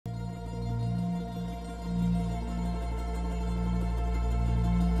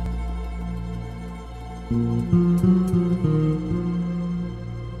We're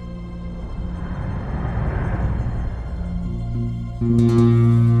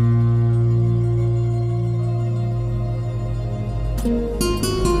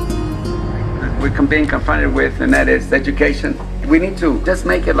being confronted with, and that is education. We need to just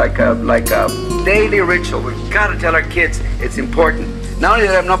make it like a daily ritual. We've got to tell our kids it's important. Not only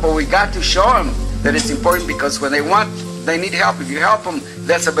let them know, but we got to show them that it's important, because when they need help. If you help them,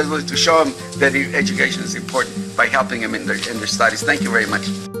 that's the best way to show them that education is important, by helping them in their studies. Thank you very much.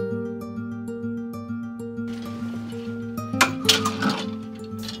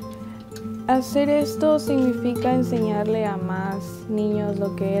 Hacer esto significa enseñarle a más niños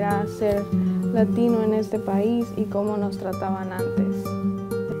lo que era ser latino en este país y cómo nos trataban antes.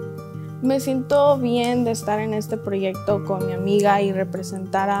 Me siento bien de estar en este proyecto con mi amiga y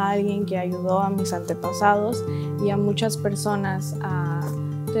representar a alguien que ayudó a mis antepasados y a muchas personas a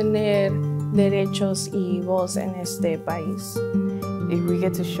tener derechos y voz en este país. We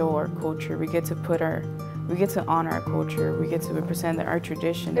get to show our culture, we get to honor our culture, we get to represent our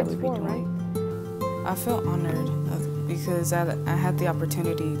tradition that we've been doing. Right? I feel honored because I had the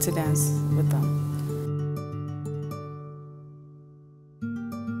opportunity to dance with them.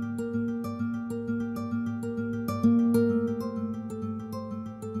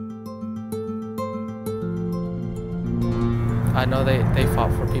 I know they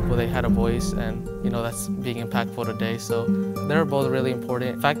fought for people, they had a voice, and that's being impactful today, so they're both really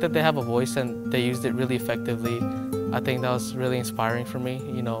important. The fact that they have a voice and they used it really effectively, I think that was really inspiring for me.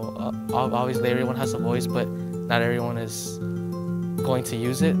 Obviously everyone has a voice, but not everyone is going to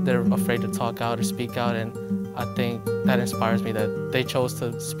use it. They're afraid to talk out or speak out, and I think that inspires me that they chose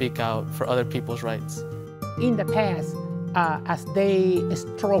to speak out for other people's rights. In the past, as they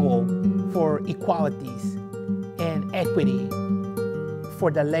struggle for equalities and equity for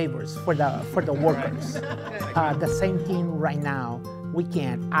the laborers, for the workers, the same thing right now,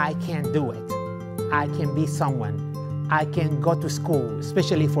 I can do it. I can be someone. I can go to school,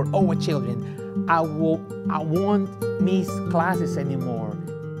 especially for our children. I won't miss classes anymore.